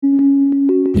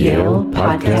Yale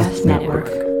Podcast Network.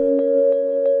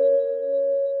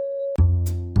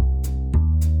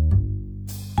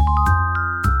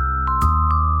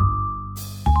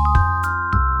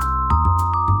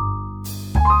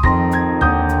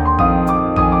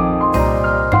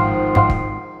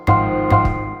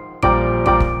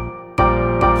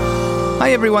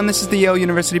 Hi everyone, this is the Yale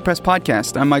University Press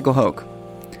Podcast. I'm Michael Hoke.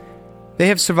 They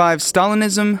have survived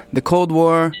Stalinism, the Cold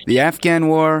War, the Afghan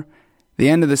War, the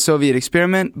end of the Soviet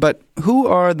experiment, but who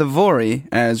are the Vori,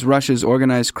 as Russia's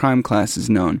organized crime class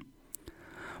is known?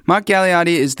 Mark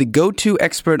Galeotti is the go-to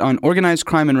expert on organized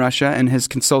crime in Russia and has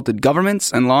consulted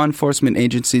governments and law enforcement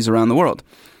agencies around the world.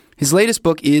 His latest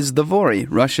book is The Vori,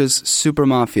 Russia's Super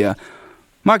Mafia.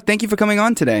 Mark, thank you for coming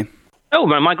on today. Oh,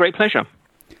 my great pleasure.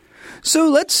 So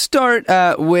let's start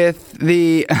with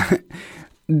the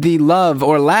the love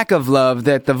or lack of love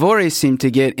that the Vori seem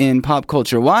to get in pop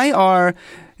culture. Why are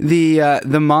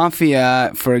the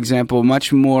mafia, for example,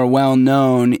 much more well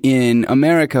known in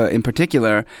America in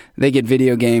particular? They get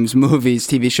video games, movies,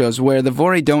 TV shows, where the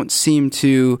Vori don't seem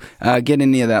to get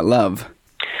any of that love.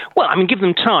 Well, I mean, give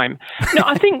them time. No,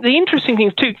 I think the interesting thing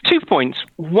is two points.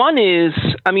 One is,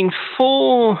 I mean,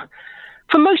 for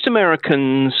most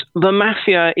Americans, the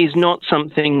mafia is not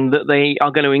something that they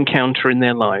are going to encounter in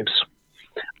their lives.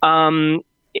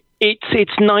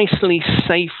 It's nicely,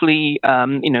 safely,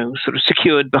 sort of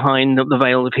secured behind the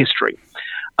veil of history.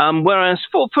 Whereas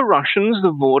for Russians,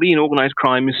 the Vori in organized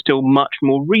crime is still much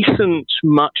more recent,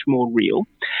 much more real.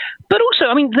 But also,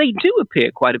 I mean, they do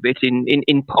appear quite a bit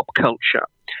in pop culture.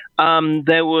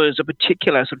 There was a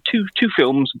particular sort of two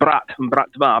films, Brat and Brat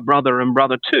 2, Brother and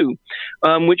Brother 2,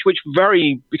 which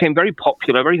became very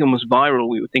popular, very almost viral,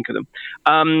 we would think of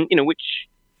them, which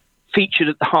featured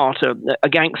at the heart a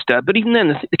gangster. But even then,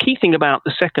 the key thing about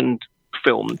the second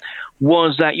film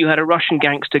was that you had a Russian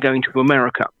gangster going to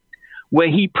America, where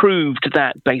he proved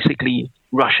that basically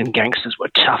Russian gangsters were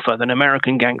tougher than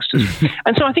American gangsters.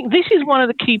 And so I think this is one of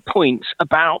the key points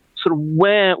about sort of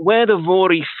where the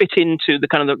Vori fit into the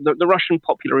kind of the Russian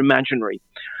popular imaginary.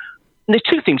 And there's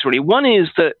two things, really. One is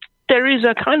that there is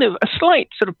a kind of a slight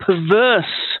sort of perverse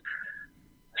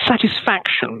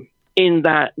satisfaction in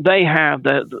that they have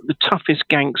the toughest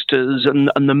gangsters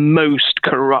and the most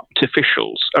corrupt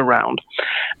officials around.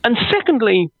 And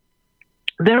secondly,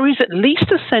 there is at least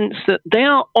a sense that they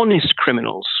are honest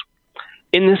criminals,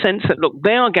 in the sense that, look,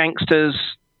 they are gangsters,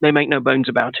 they make no bones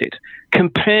about it,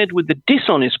 compared with the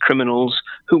dishonest criminals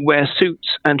who wear suits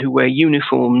and who wear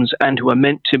uniforms and who are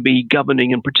meant to be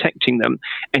governing and protecting them,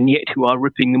 and yet who are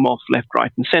ripping them off left,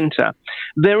 right, and center.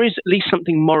 There is at least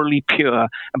something morally pure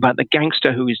about the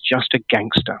gangster who is just a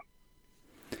gangster.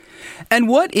 And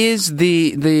what is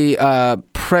the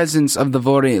presence of the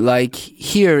Vori like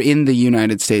here in the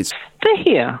United States? They're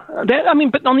here.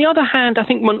 But on the other hand, I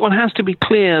think one has to be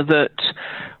clear that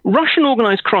Russian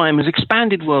organized crime has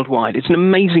expanded worldwide. It's an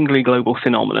amazingly global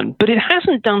phenomenon, but it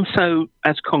hasn't done so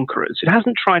as conquerors. It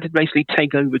hasn't tried to basically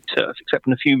take over turf, except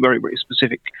in a few very, very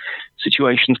specific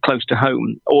situations close to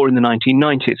home or in the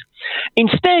 1990s.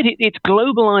 Instead, it's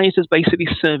globalized as basically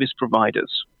service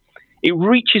providers. It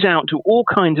reaches out to all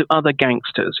kinds of other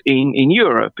gangsters in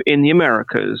Europe, in the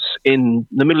Americas, in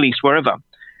the Middle East, wherever,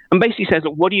 and basically says,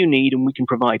 look, what do you need? And we can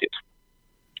provide it.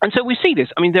 And so we see this.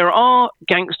 I mean, there are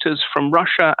gangsters from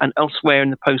Russia and elsewhere in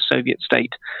the post-Soviet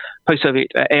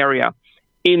area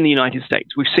in the United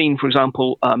States. We've seen, for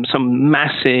example, some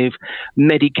massive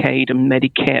Medicaid and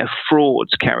Medicare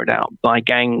frauds carried out by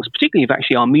gangs, particularly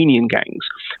actually Armenian gangs,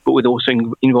 but with also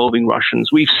involving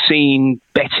Russians. We've seen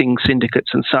betting syndicates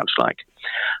and such like.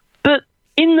 But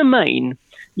in the main,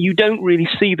 you don't really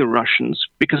see the Russians,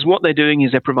 because what they're doing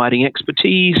is they're providing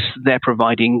expertise, they're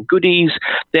providing goodies,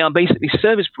 they are basically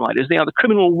service providers. They are the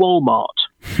criminal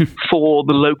Walmart for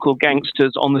the local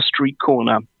gangsters on the street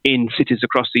corner in cities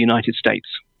across the United States.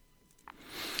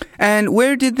 And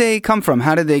where did they come from?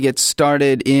 How did they get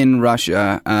started in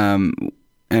Russia?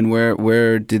 And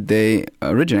where did they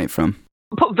originate from?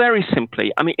 Put very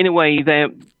simply, I mean, in a way, their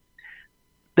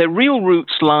real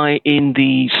roots lie in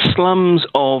the slums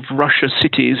of Russia's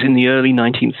cities in the late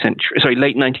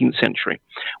 19th century,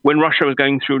 when Russia was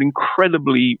going through an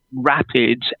incredibly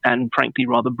rapid and frankly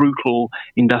rather brutal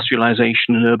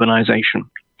industrialization and urbanization.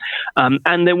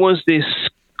 And there was this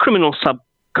criminal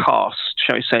subcaste,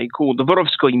 shall we say, called the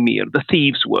Vorovskoy Mir, the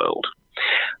thieves' world.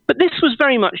 But this was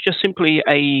very much just simply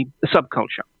a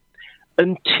subculture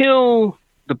until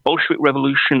the Bolshevik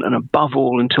Revolution, and above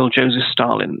all until Joseph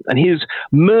Stalin and his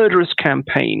murderous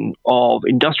campaign of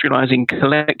industrializing,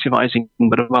 collectivizing,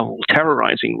 but above all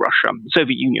terrorizing Russia, the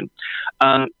Soviet Union,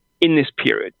 in this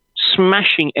period,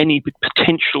 smashing any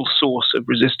potential source of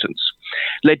resistance.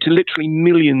 led to literally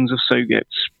millions of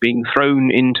Soviets being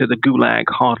thrown into the Gulag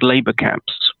hard labor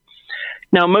camps.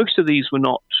 Now, most of these were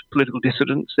not political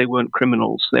dissidents. They weren't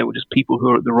criminals. They were just people who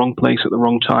were at the wrong place at the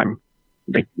wrong time.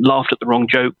 They laughed at the wrong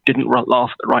joke, didn't laugh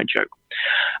at the right joke.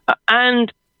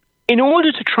 And in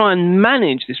order to try and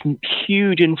manage this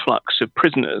huge influx of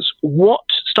prisoners, what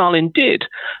Stalin did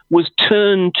was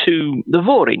turn to the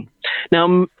Vori.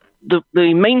 Now,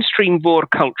 the mainstream Vor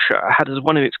culture had as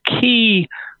one of its key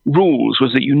rules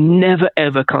was that you never,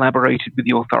 ever collaborated with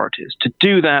the authorities. To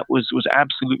do that was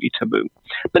absolutely taboo.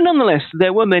 But nonetheless,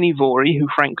 there were many Vori who,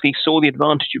 frankly, saw the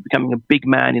advantage of becoming a big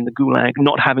man in the Gulag,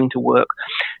 not having to work,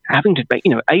 having to be,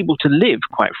 able to live,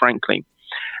 quite frankly.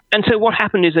 And so what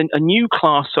happened is a new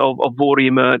class of Vori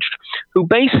emerged who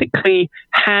basically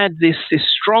had this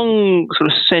strong sort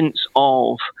of sense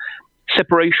of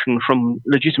separation from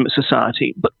legitimate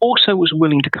society, but also was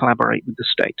willing to collaborate with the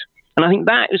state. And I think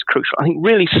that is crucial. I think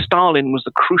really Stalin was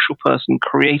the crucial person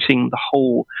creating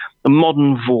the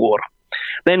modern Vor.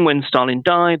 Then when Stalin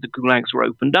died, the gulags were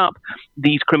opened up.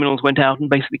 These criminals went out and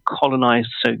basically colonized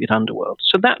the Soviet underworld.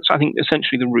 So that's, I think,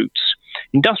 essentially the roots.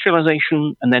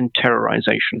 Industrialization and then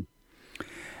terrorization.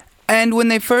 And when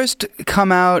they first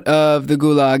come out of the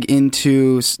Gulag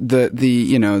into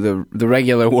the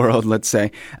regular world, let's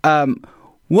say,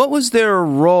 what was their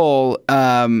role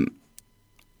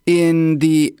in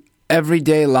the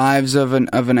everyday lives of an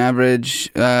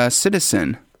average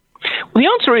citizen? Well, the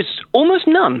answer is almost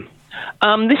none.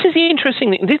 This is the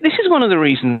interesting thing. This is one of the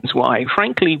reasons why,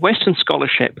 frankly, Western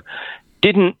scholarship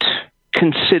didn't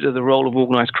consider the role of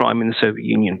organized crime in the Soviet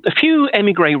Union. A few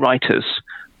émigré writers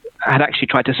had actually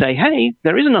tried to say, hey,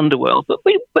 there is an underworld, but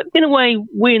in a way,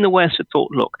 we in the West had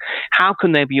thought, look, how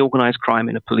can there be organized crime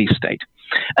in a police state?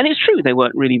 And it's true, they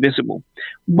weren't really visible.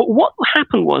 But what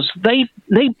happened was they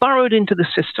burrowed into the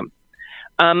system.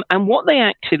 And what they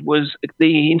acted was,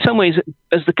 in some ways,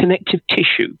 as the connective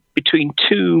tissue between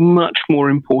two much more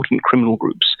important criminal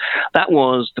groups. That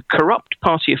was the corrupt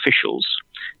party officials,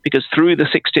 because through the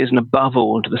 60s and above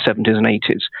all into the 70s and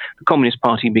 80s, the Communist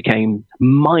Party became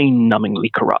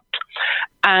mind-numbingly corrupt.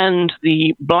 And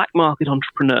the black market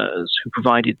entrepreneurs who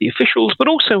provided the officials, but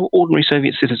also ordinary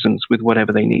Soviet citizens with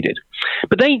whatever they needed.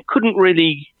 But they couldn't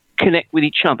really connect with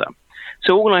each other.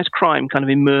 So organized crime kind of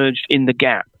emerged in the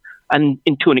gap, and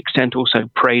to an extent also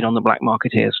preyed on the black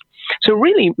marketeers. So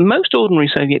really, most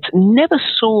ordinary Soviets never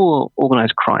saw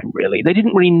organized crime, really. They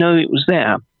didn't really know it was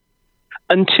there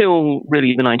until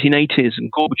really the 1980s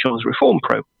and Gorbachev's reform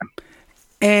program.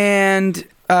 And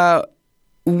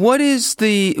what is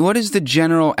the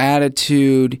general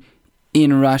attitude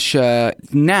in Russia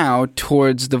now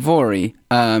towards the Vori?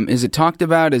 Is it talked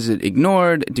about? Is it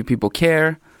ignored? Do people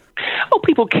care? Oh,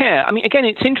 people care. I mean, again,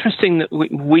 it's interesting that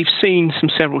we've seen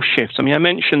several shifts. I mean, I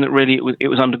mentioned that really it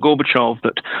was under Gorbachev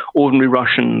that ordinary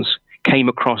Russians came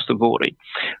across the Vori.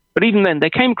 But even then, they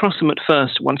came across them at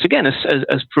first, once again,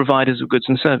 as providers of goods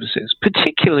and services.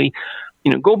 Particularly,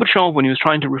 Gorbachev, when he was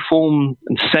trying to reform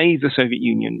and save the Soviet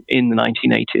Union in the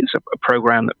 1980s, a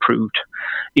program that proved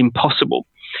impossible.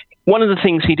 One of the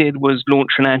things he did was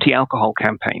launch an anti-alcohol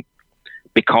campaign,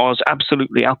 because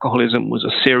absolutely alcoholism was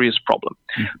a serious problem.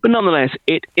 But nonetheless,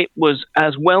 it was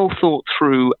as well thought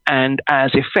through and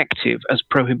as effective as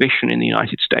prohibition in the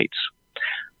United States.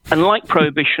 And like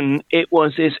prohibition, it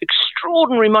was this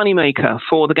extraordinary moneymaker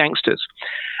for the gangsters.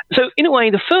 So in a way,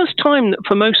 the first time that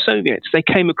for most Soviets they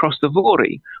came across the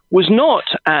Vori was not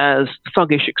as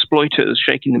thuggish exploiters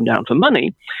shaking them down for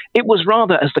money. It was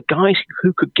rather as the guys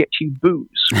who could get you booze.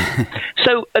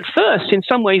 So at first, in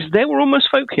some ways, they were almost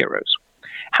folk heroes.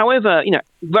 However,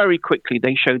 very quickly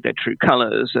they showed their true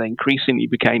colors. They increasingly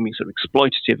became sort of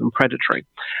exploitative and predatory.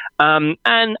 And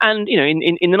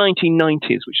in the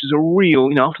 1990s, which is a real,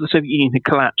 after the Soviet Union had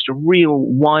collapsed, a real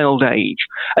wild age,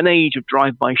 an age of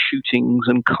drive-by shootings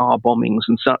and car bombings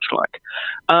and such like.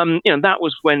 That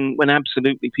was when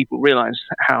absolutely people realized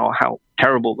how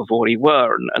terrible the Vori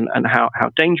were and how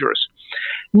dangerous.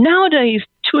 Nowadays,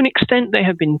 to an extent, they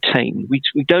have been tamed. We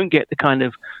don't get the kind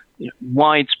of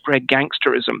widespread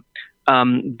gangsterism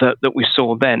that we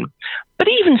saw then. But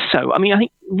even so, I mean, I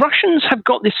think Russians have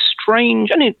got this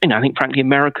strange, and I think, frankly,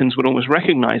 Americans would almost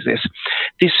recognize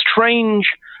this strange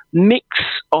mix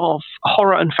of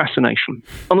horror and fascination.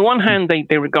 On the one hand,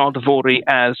 they regard the Vori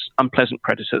as unpleasant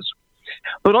predators.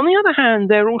 But on the other hand,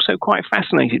 they're also quite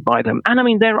fascinated by them. And I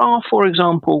mean, there are, for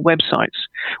example, websites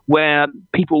where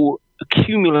people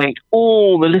accumulate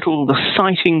all the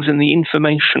sightings and the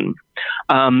information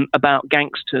about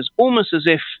gangsters, almost as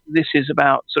if this is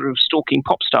about sort of stalking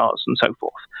pop stars and so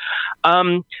forth.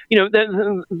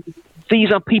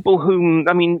 These are people whom,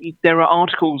 I mean, there are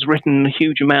articles written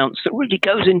huge amounts that really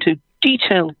goes into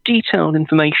detailed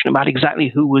information about exactly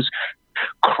who was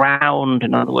crowned,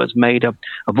 in other words, made a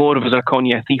Ward of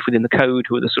Zakonia, thief within the code,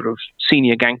 who are the sort of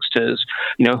senior gangsters,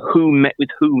 who met with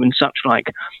whom and such like.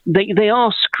 They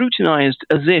are scrutinized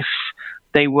as if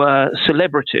they were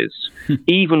celebrities,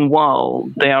 even while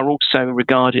they are also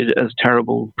regarded as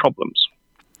terrible problems.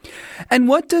 And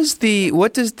what does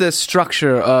the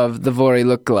structure of the Vori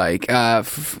look like?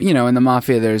 In the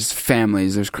mafia, there's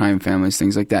families, there's crime families,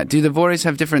 things like that. Do the Voris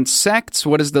have different sects?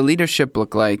 What does the leadership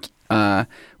look like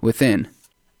within?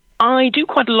 I do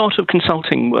quite a lot of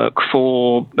consulting work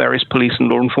for various police and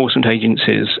law enforcement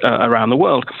agencies around the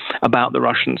world about the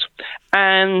Russians.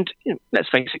 And let's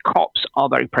face it, cops are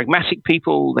very pragmatic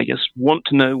people. They just want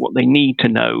to know what they need to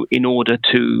know in order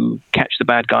to catch the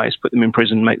bad guys, put them in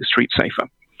prison, make the streets safer.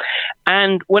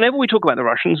 And whenever we talk about the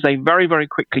Russians, they very, very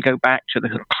quickly go back to the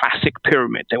sort of classic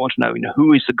pyramid. They want to know,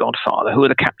 who is the godfather, who are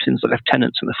the captains, the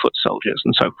lieutenants, and the foot soldiers,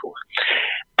 and so forth.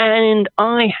 And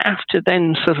I have to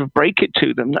then sort of break it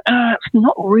to them that that's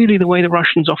not really the way the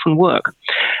Russians often work.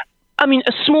 I mean,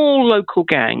 a small local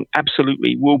gang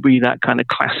absolutely will be that kind of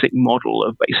classic model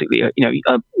of basically,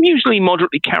 a usually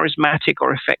moderately charismatic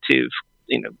or effective,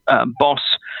 boss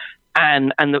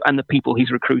and the people he's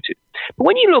recruited. But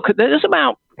when you look at, there's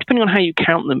about, depending on how you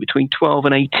count them, between 12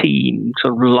 and 18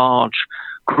 sort of large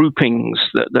groupings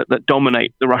that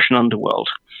dominate the Russian underworld.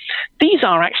 These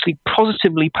are actually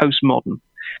positively postmodern.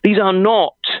 These are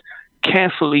not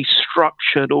carefully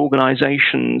structured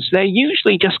organizations. They're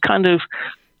usually just kind of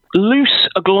loose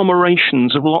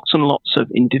agglomerations of lots and lots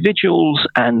of individuals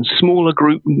and smaller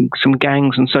groups, some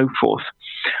gangs and so forth.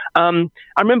 I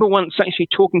remember once actually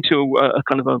talking to a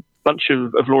kind of a bunch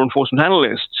of law enforcement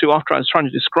analysts who, after I was trying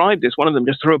to describe this, one of them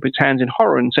just threw up his hands in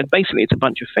horror and said, basically, it's a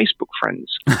bunch of Facebook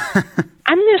friends.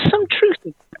 And there's some truth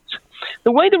in that.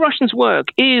 The way the Russians work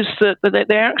is that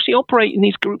they actually operate in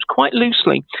these groups quite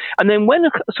loosely. And then when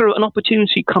sort of an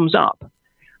opportunity comes up,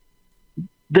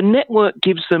 the network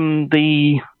gives them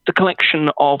the collection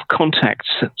of contacts.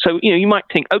 So, you might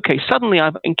think, okay, suddenly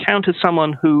I've encountered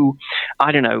someone who,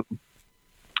 I don't know,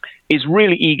 is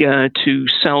really eager to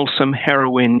sell some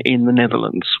heroin in the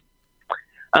Netherlands.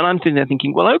 And I'm sitting there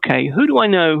thinking, well, okay, who do I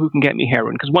know who can get me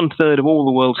heroin? Because 1/3 of all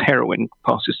the world's heroin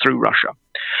passes through Russia.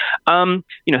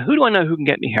 Who do I know who can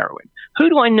get me heroin? Who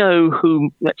do I know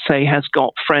who, let's say, has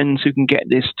got friends who can get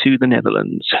this to the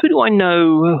Netherlands? Who do I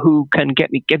know who can get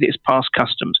this past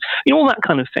customs? All that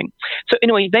kind of thing. So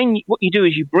anyway, then what you do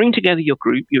is you bring together your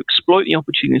group, you exploit the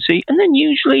opportunity, and then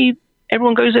usually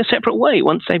everyone goes their separate way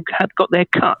once they've got their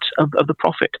cut of the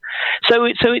profit. So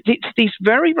it's these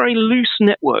very, very loose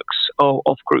networks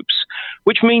of groups,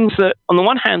 which means that on the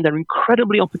one hand, they're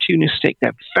incredibly opportunistic.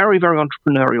 They're very, very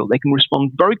entrepreneurial. They can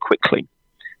respond very quickly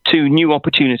to new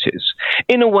opportunities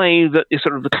in a way that is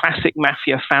sort of the classic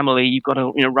mafia family. You've got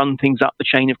to run things up the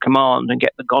chain of command and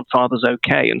get the godfather's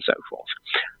okay and so forth.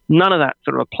 None of that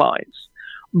sort of applies.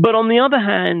 But on the other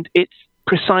hand, it's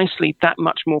precisely that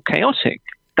much more chaotic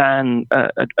than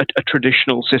a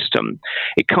traditional system.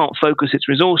 It can't focus its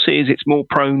resources. It's more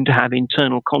prone to have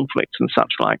internal conflicts and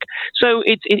such like. So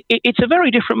it's a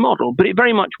very different model, but it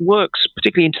very much works,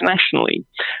 particularly internationally,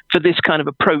 for this kind of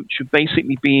approach of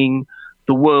basically being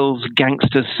the world's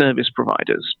gangster service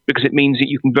providers, because it means that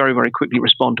you can very, very quickly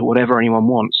respond to whatever anyone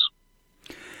wants.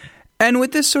 And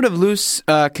with this sort of loose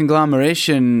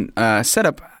conglomeration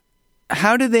setup,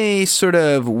 how do they sort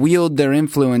of wield their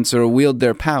influence or wield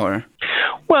their power?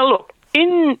 Well, look,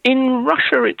 in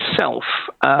Russia itself,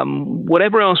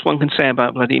 whatever else one can say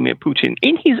about Vladimir Putin,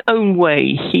 in his own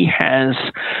way, he has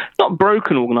not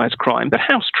broken organized crime, but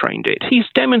house-trained it. He's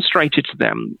demonstrated to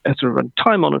them as sort of a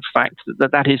time-honored fact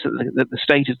that the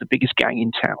state is the biggest gang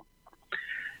in town.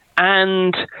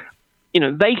 And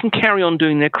they can carry on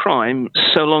doing their crime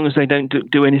so long as they don't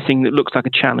do anything that looks like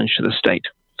a challenge to the state.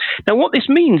 Now, what this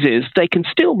means is they can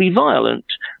still be violent,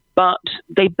 but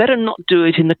they better not do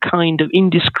it in the kind of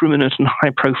indiscriminate and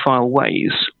high-profile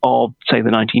ways of, say,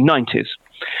 the 1990s.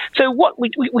 So what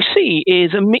we see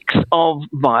is a mix of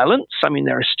violence. I mean,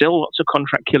 there are still lots of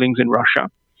contract killings in Russia,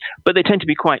 but they tend to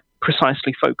be quite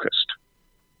precisely focused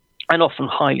and often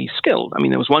highly skilled. I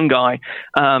mean, there was one guy,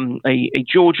 a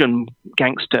Georgian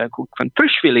gangster called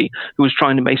Kvantrishvili, who was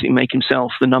trying to basically make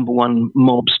himself the number one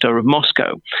mobster of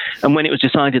Moscow. And when it was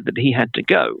decided that he had to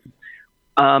go,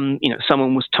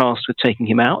 someone was tasked with taking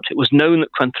him out. It was known that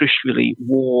Kvantrishvili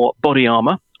wore body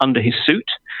armor under his suit,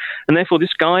 and therefore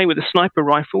this guy with a sniper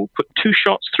rifle put 2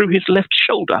 shots through his left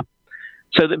shoulder.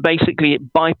 so that basically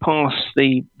it bypassed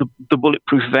the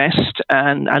bulletproof vest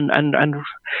and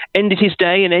ended his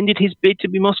day and ended his bid to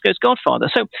be Moscow's godfather.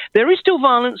 So there is still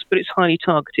violence, but it's highly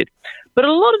targeted. But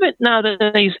a lot of it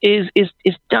nowadays is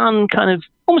done kind of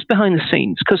almost behind the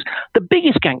scenes, because the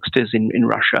biggest gangsters in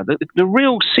Russia, the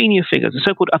real senior figures, the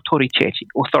so-called authorities,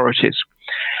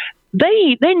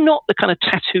 they're not the kind of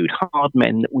tattooed hard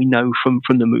men that we know from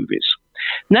the movies.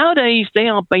 Nowadays, they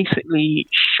are basically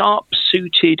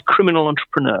sharp-suited criminal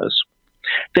entrepreneurs.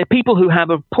 They're people who have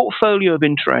a portfolio of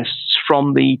interests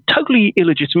from the totally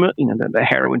illegitimate, the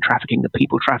heroin trafficking, the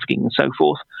people trafficking, and so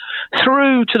forth,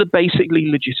 through to the basically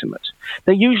legitimate.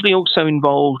 They're usually also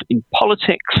involved in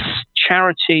politics,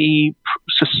 charity,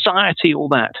 society, all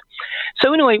that.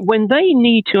 So anyway, when they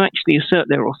need to actually assert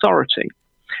their authority,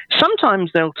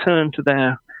 sometimes they'll turn to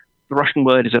the Russian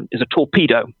word is a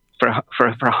torpedo for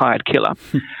a hired killer.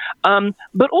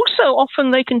 But also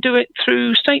often they can do it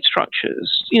through state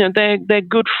structures. Their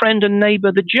good friend and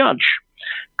neighbor, the judge,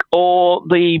 or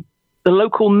the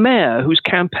local mayor whose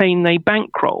campaign they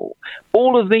bankroll.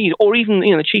 All of these, or even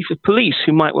the chief of police,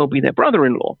 who might well be their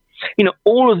brother-in-law.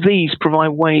 All of these provide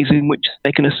ways in which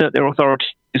they can assert their authority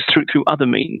through other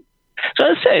means. So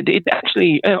as I said, it's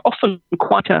actually often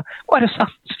quite a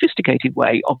sophisticated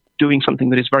way of doing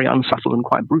something that is very unsubtle and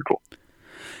quite brutal.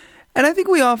 And I think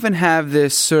we often have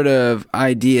this sort of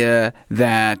idea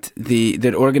that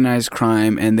that organized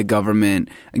crime and the government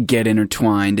get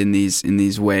intertwined in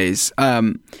these ways.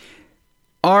 Are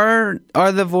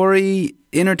the Vori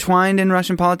intertwined in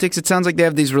Russian politics? It sounds like they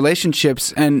have these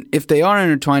relationships, and if they are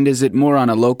intertwined, is it more on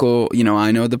a local?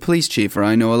 I know the police chief, or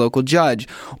I know a local judge,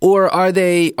 or are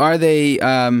they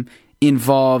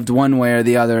involved one way or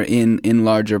the other in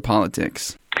larger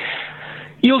politics?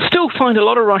 You'll still find a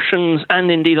lot of Russians,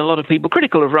 and indeed a lot of people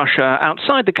critical of Russia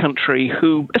outside the country,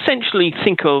 who essentially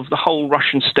think of the whole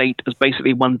Russian state as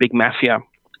basically one big mafia,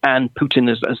 and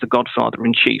Putin as the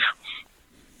godfather-in-chief.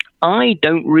 I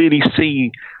don't really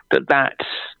see that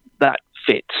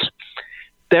fits.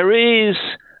 There is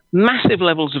massive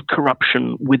levels of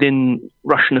corruption within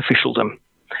Russian officialdom.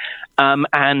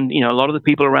 And a lot of the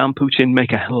people around Putin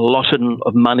make a lot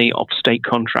of money off state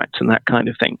contracts and that kind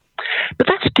of thing. But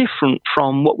that's different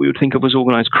from what we would think of as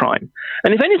organized crime.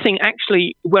 And if anything,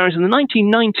 actually, whereas in the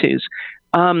 1990s,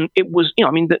 it was,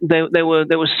 there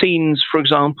were scenes, for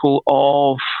example,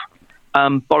 of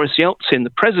Boris Yeltsin,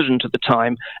 the president at the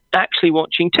time, actually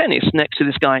watching tennis next to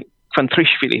this guy,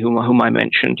 Kvantrishvili, whom I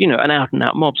mentioned, an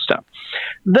out-and-out mobster.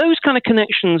 Those kind of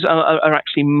connections are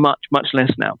actually much, much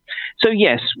less now. So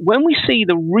yes, when we see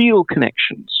the real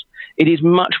connections, it is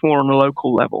much more on a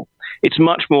local level. It's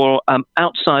much more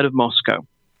outside of Moscow.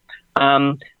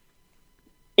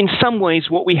 In some ways,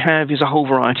 what we have is a whole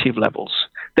variety of levels.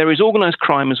 There is organized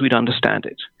crime as we'd understand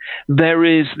it. There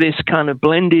is this kind of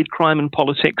blended crime and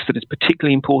politics that is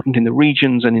particularly important in the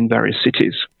regions and in various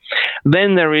cities.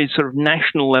 Then there is sort of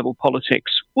national level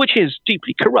politics, which is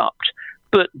deeply corrupt,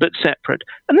 but separate.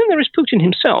 And then there is Putin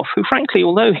himself, who frankly,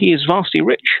 although he is vastly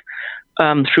rich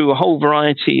through a whole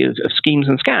variety of schemes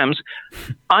and scams,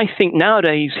 I think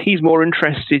nowadays he's more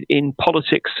interested in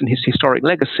politics and his historic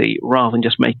legacy rather than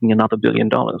just making another $1 billion.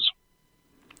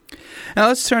 Now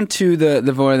let's turn to the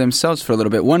Vori themselves for a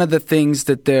little bit. One of the things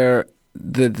that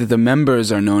the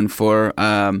members are known for,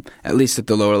 at least at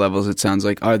the lower levels, it sounds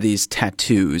like, are these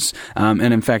tattoos.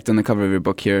 And in fact, on the cover of your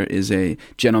book here is a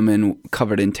gentleman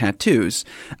covered in tattoos.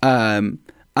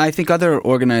 I think other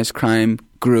organized crime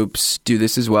groups do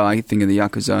this as well. I think of the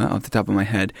Yakuza off the top of my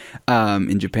head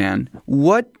in Japan.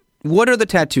 What are the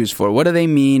tattoos for? What do they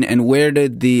mean? And where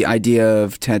did the idea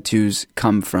of tattoos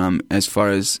come from as far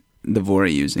as the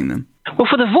Vori using them? Well,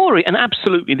 for the Vori, and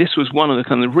absolutely this was one of the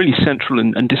kind of really central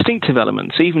and distinctive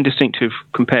elements, even distinctive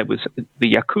compared with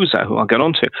the Yakuza, who I'll get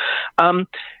on to.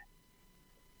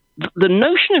 The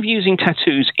notion of using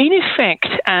tattoos, in effect,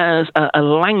 as a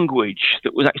language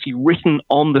that was actually written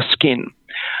on the skin,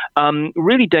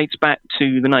 really dates back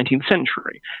to the 19th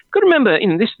century. You've got to remember,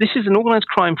 this is an organized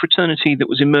crime fraternity that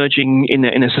was emerging in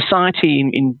a society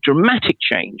in dramatic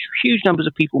change, huge numbers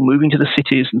of people moving to the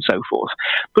cities and so forth,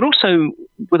 but also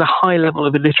with a high level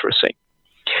of illiteracy.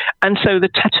 And so the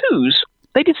tattoos,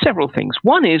 they did several things.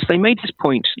 One is they made this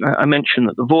point, I mentioned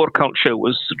that the Vor culture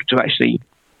was to actually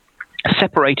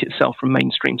separate itself from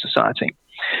mainstream society.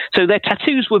 So their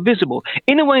tattoos were visible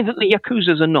in a way that the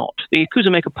Yakuzas are not. The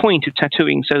Yakuza make a point of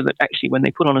tattooing so that actually when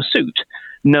they put on a suit,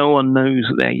 no one knows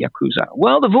that they're Yakuza.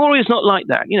 Well, the Vori is not like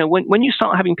that. When you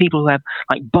start having people who have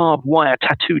like barbed wire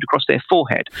tattooed across their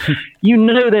forehead,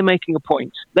 they're making a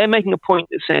point. They're making a point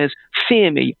that says,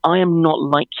 fear me, I am not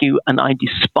like you and I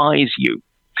despise you.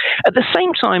 At the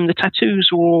same time, the tattoos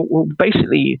were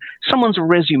basically someone's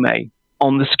resume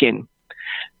on the skin.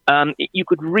 You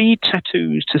could read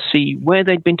tattoos to see where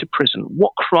they'd been to prison,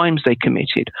 what crimes they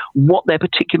committed, what their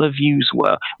particular views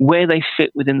were, where they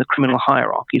fit within the criminal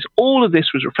hierarchies. All of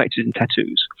this was reflected in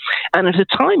tattoos. And at a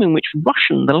time in which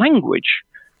Russian, the language,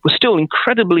 was still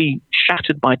incredibly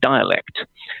shattered by dialect,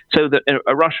 so that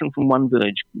a Russian from one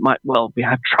village might well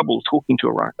have trouble talking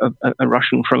to a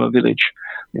Russian from a village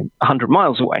 100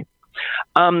 miles away.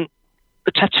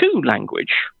 The tattoo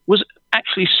language was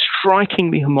actually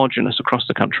strikingly homogenous across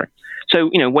the country.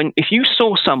 So, if you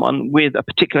saw someone with a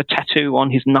particular tattoo on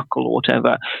his knuckle or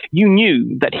whatever, you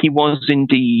knew that he was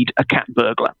indeed a cat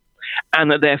burglar.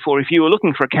 And that therefore, if you were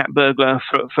looking for a cat burglar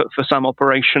for some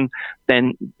operation,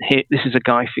 then this is a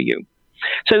guy for you.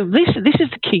 So this is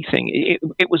the key thing.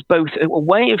 It was both a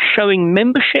way of showing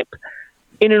membership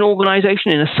in an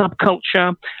organization, in a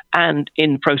subculture, and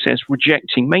in the process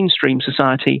rejecting mainstream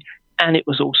society. And it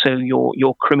was also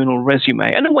your criminal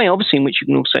resume, and a way, obviously, in which you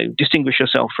can also distinguish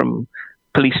yourself from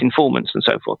police informants and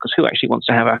so forth, because who actually wants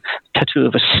to have a tattoo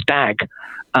of a stag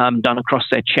done across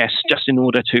their chest just in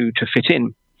order to fit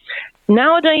in?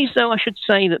 Nowadays, though, I should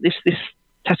say that this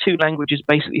tattoo language is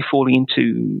basically falling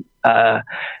into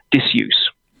disuse.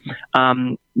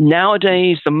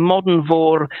 Nowadays, the modern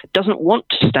Vor doesn't want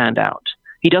to stand out.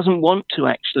 He doesn't want to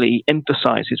actually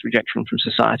emphasize his rejection from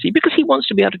society because he wants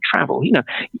to be able to travel.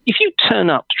 If you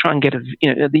turn up to try and get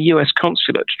at the U.S.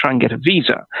 consulate to try and get a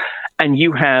visa, and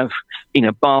you have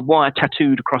barbed wire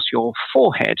tattooed across your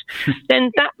forehead,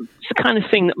 then that's the kind of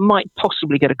thing that might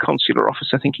possibly get a consular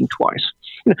officer thinking twice.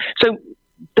 So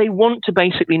they want to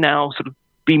basically now sort of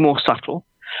be more subtle,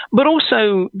 but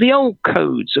also the old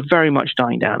codes are very much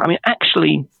dying down.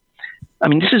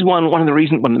 This is one of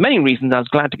the many reasons I was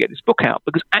glad to get this book out,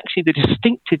 because actually the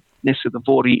distinctiveness of the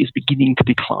Vori is beginning to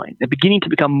decline. They're beginning to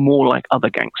become more like other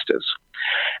gangsters.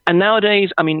 And nowadays,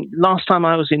 last time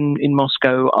I was in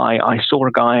Moscow, I saw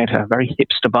a guy at a very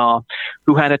hipster bar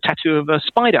who had a tattoo of a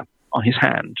spider on his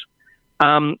hand,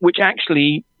 which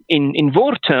actually, in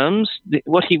Vor terms,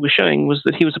 what he was showing was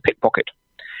that he was a pickpocket.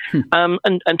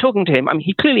 And talking to him,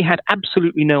 he clearly had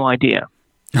absolutely no idea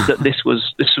that this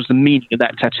was the meaning of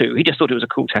that tattoo. He just thought it was a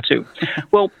cool tattoo.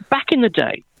 Well, back in the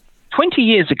day, 20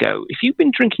 years ago, if you'd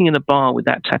been drinking in a bar with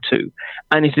that tattoo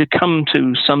and it had come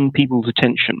to some people's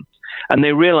attention and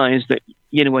they realized that,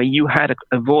 you had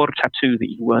a Vor tattoo that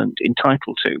you weren't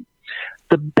entitled to,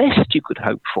 the best you could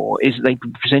hope for is they'd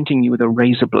be presenting you with a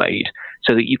razor blade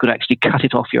so that you could actually cut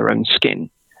it off your own skin.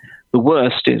 The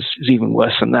worst is even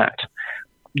worse than that.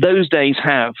 Those days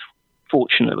have,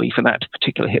 fortunately for that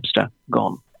particular hipster,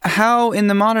 gone. How, in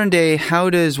the modern day, how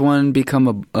does one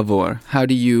become a Vor? How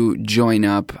do you join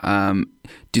up?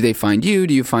 Do they find you?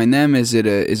 Do you find them? Is it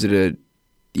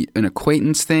an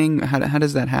acquaintance thing? How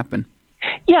does that happen?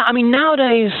 Yeah,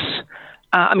 nowadays,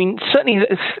 certainly,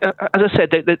 as I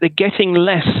said, they're getting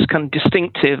less kind of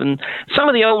distinctive, and some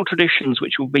of the old traditions,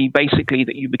 which will be basically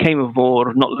that you became a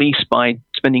Vor, not least by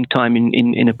spending time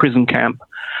in a prison camp,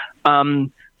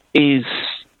 is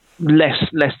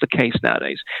less the case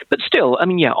nowadays. But still,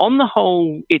 on the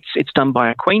whole, it's done by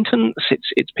acquaintance.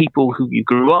 It's people who you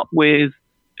grew up with,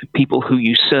 people who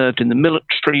you served in the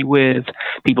military with,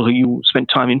 people who you spent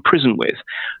time in prison with,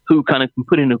 who kind of can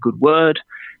put in a good word.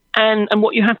 And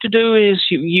what you have to do is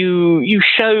you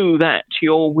show that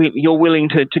you're willing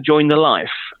to join the life.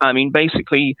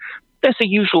 Basically, there's a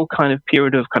usual kind of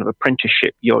period of kind of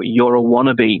apprenticeship. You're a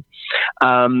wannabe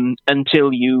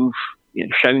until you've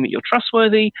shown that you're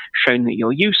trustworthy, shown that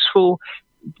you're useful.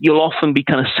 You'll often be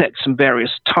kind of set some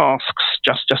various tasks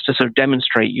just to sort of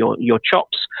demonstrate your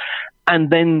chops, and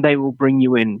then they will bring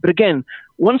you in. But again,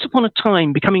 once upon a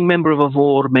time, becoming member of a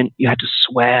Vor meant you had to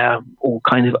swear all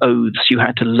kind of oaths, you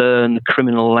had to learn the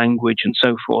criminal language and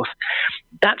so forth.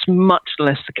 That's much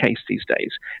less the case these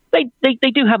days.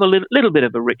 They do have a little bit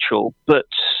of a ritual, but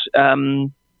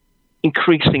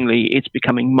increasingly it's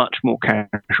becoming much more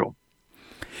casual.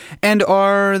 And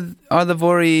are the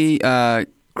Vori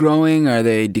growing? Are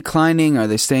they declining? Are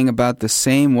they staying about the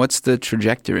same? What's the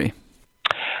trajectory?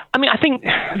 I think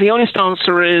the honest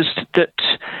answer is that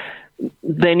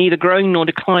they're neither growing nor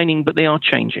declining, but they are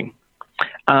changing.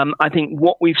 I think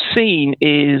what we've seen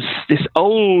is this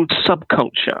old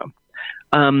subculture,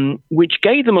 which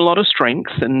gave them a lot of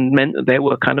strength and meant that they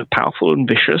were kind of powerful and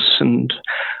vicious and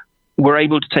were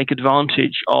able to take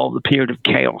advantage of the period of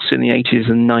chaos in the 80s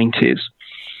and 90s.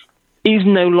 Is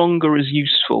no longer as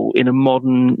useful in a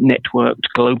modern, networked,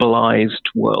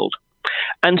 globalized world.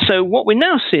 And so what we're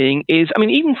now seeing is,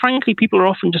 even frankly, people are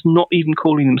often just not even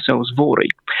calling themselves Vori.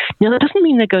 Now, that doesn't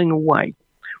mean they're going away.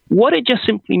 What it just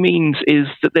simply means is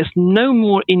that there's no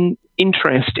more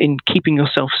interest in keeping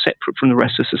yourself separate from the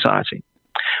rest of society.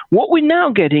 What we're now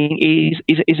getting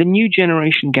is a new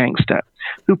generation gangster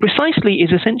who precisely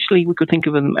is essentially, we could think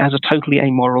of him as a totally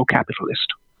amoral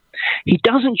capitalist. He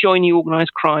doesn't join the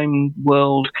organized crime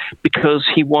world because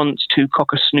he wants to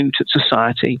cock a snoot at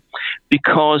society,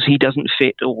 because he doesn't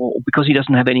fit, or because he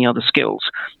doesn't have any other skills.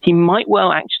 He might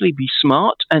well actually be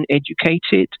smart and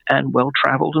educated and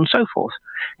well-traveled and so forth.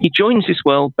 He joins this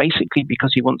world basically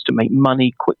because he wants to make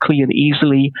money quickly and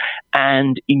easily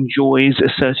and enjoys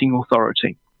asserting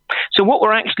authority. So what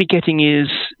we're actually getting is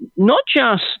not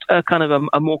just a kind of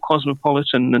a more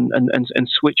cosmopolitan and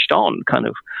switched on kind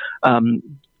of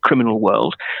criminal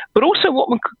world, but also what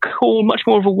one could call much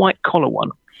more of a white-collar one.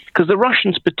 Because the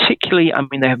Russians particularly, I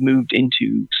mean, they have moved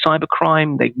into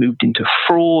cybercrime, they've moved into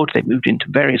fraud, they've moved into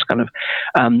various kind of,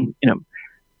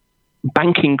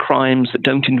 banking crimes that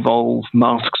don't involve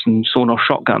masks and sawn-off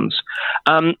shotguns.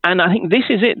 And I think this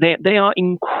is it. They are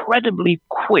incredibly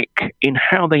quick in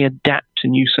how they adapt to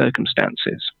new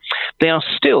circumstances. They are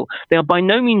by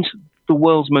no means the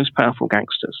world's most powerful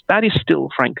gangsters. That is still,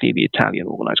 frankly, the Italian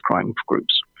organized crime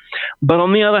groups. But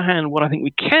on the other hand, what I think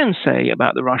we can say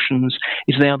about the Russians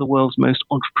is they are the world's most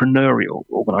entrepreneurial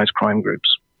organized crime groups.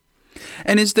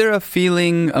 And is there a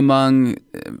feeling among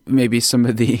maybe some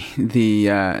of the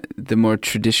more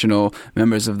traditional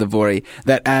members of the Vori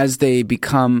that as they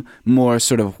become more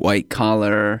sort of white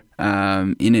collar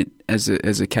in it as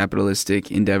a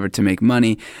capitalistic endeavor to make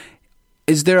money,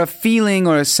 is there a feeling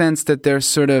or a sense that they're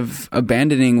sort of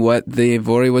abandoning what the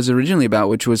Vori was originally about,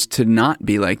 which was to not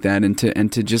be like that and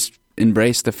to just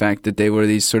embrace the fact that they were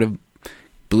these sort of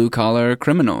blue collar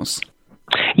criminals?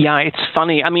 Yeah, it's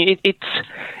funny. I mean, it's.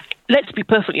 Let's be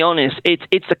perfectly honest,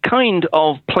 it's a kind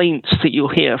of plaints that you'll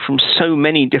hear from so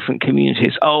many different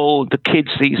communities. Oh, the kids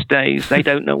these days, they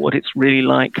don't know what it's really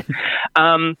like.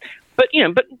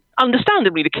 But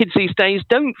understandably, the kids these days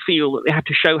don't feel that they have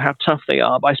to show how tough they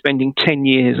are by spending 10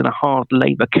 years in a hard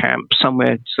labor camp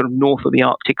somewhere sort of north of the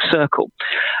Arctic Circle.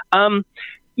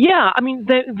 Yeah, I mean,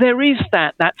 there is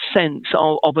that sense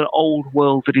of an old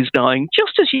world that is dying.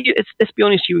 Just as let's be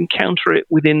honest, you encounter it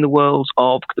within the world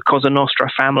of the Cosa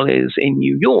Nostra families in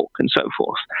New York and so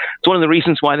forth. It's one of the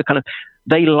reasons why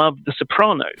they loved The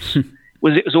Sopranos.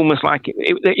 It was almost like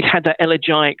it had that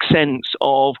elegiac sense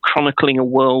of chronicling a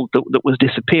world that was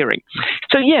disappearing.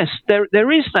 So yes,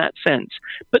 there is that sense.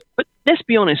 But let's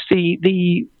be honest,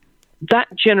 that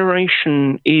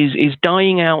generation is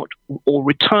dying out or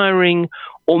retiring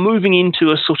or moving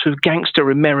into a sort of gangster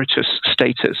emeritus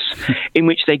status in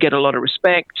which they get a lot of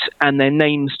respect and their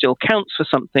name still counts for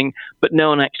something, but no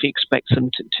one actually expects them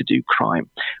to do crime.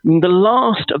 I mean, the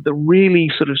last of the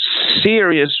really sort of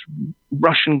serious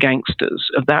Russian gangsters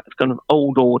of that kind of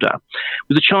old order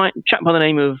was a chap by the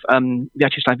name of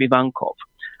Vyacheslav Ivankov,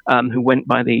 who went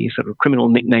by the sort of criminal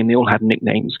nickname, they all had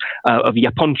nicknames, of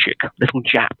Yaponchik, little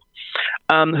Jap,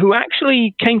 who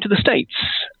actually came to the States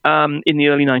in the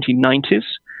early 1990s.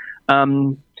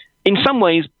 In some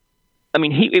ways, I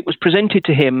mean, it was presented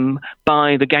to him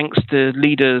by the gangster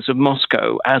leaders of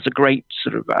Moscow as a great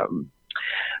sort of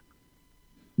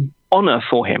honor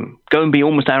for him. Go and be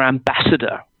almost our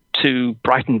ambassador to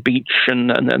Brighton Beach and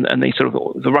the sort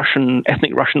of the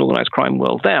ethnic Russian organized crime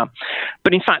world there.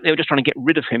 But in fact, they were just trying to get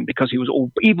rid of him because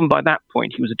even by that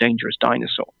point, he was a dangerous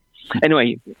dinosaur.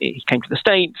 Anyway, he came to the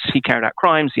States, he carried out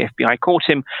crimes, the FBI caught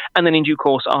him, and then in due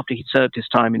course, after he'd served his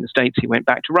time in the States, he went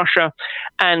back to Russia,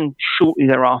 and shortly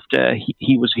thereafter,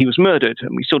 he was murdered,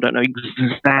 and we still don't know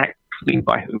exactly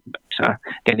by who. But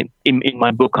again, in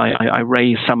my book, I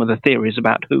raise some of the theories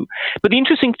about who. But the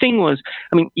interesting thing was,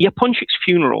 I mean, Yaponchik's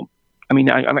funeral, I mean,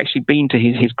 I've actually been to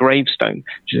his gravestone,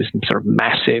 which is this sort of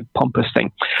massive, pompous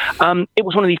thing. It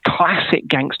was one of these classic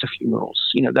gangster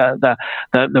funerals. You know,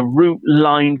 the route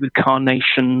lined with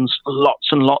carnations, lots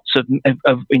and lots of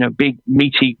big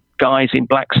meaty guys in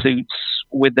black suits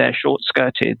with their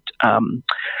short-skirted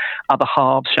other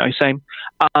halves, shall I say.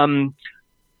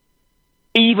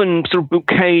 Even sort of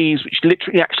bouquets, which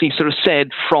literally actually sort of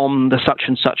said from the such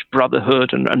and such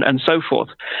brotherhood and so forth.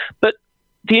 But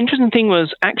the interesting thing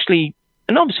was actually,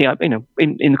 and obviously,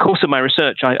 in the course of my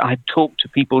research, I talked to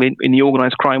people in the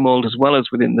organized crime world as well as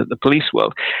within the police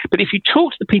world. But if you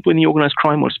talk to the people in the organized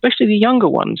crime world, especially the younger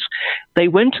ones, they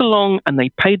went along and they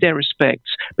paid their respects.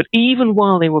 But even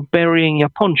while they were burying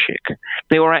Yaponchik,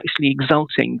 they were actually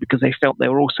exulting because they felt they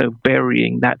were also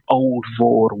burying that old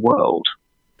Vor world.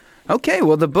 Okay,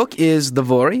 well, the book is The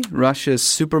Vori, Russia's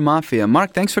Super Mafia.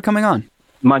 Mark, thanks for coming on.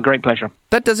 My great pleasure.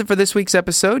 That does it for this week's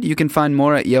episode. You can find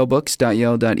more at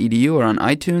yalebooks.yale.edu or on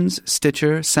iTunes,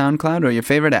 Stitcher, SoundCloud, or your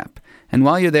favorite app. And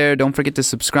while you're there, don't forget to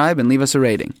subscribe and leave us a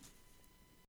rating.